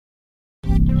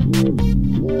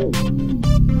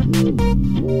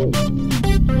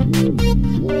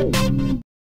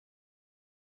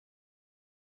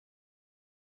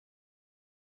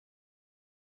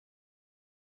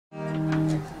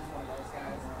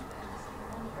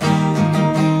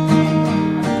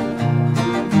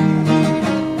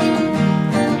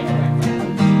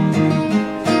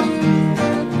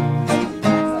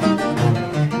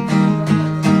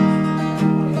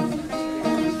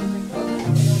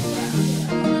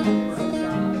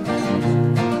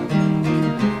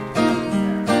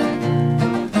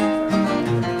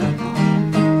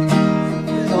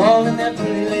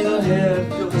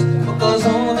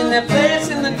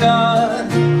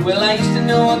Well, I used to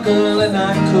know a girl and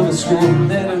I could have sworn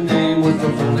that her name was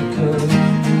Veronica.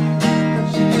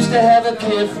 She used to have a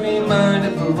carefree mind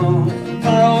of her own,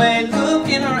 faraway look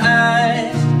in her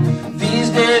eyes. These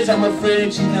days I'm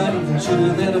afraid she's not even sure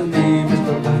that her name is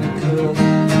Veronica.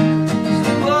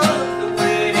 She was the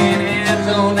waiting hands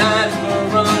all night.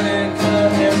 Veronica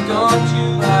has gone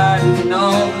too high, and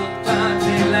all the time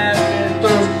they laugh at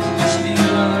those who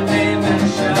steal her name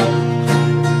and shout,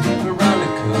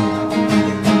 Veronica,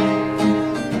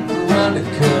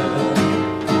 Veronica,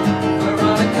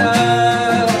 Veronica.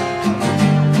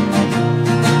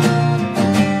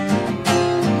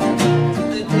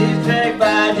 The days drag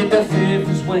by, did the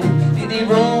fearful swing? Did he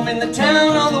roam in the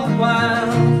town all the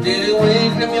while? Did he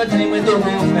wake from your dream with the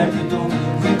wolf at the door,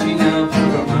 reaching out for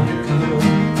Veronica?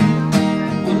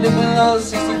 We lived below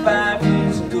 65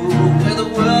 years ago, where the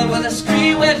world was a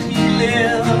street where he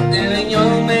lived, and a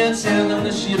young man sailed on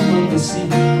the ship from the sea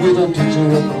with a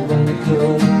picture of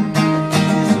Veronica.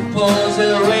 Suppose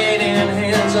there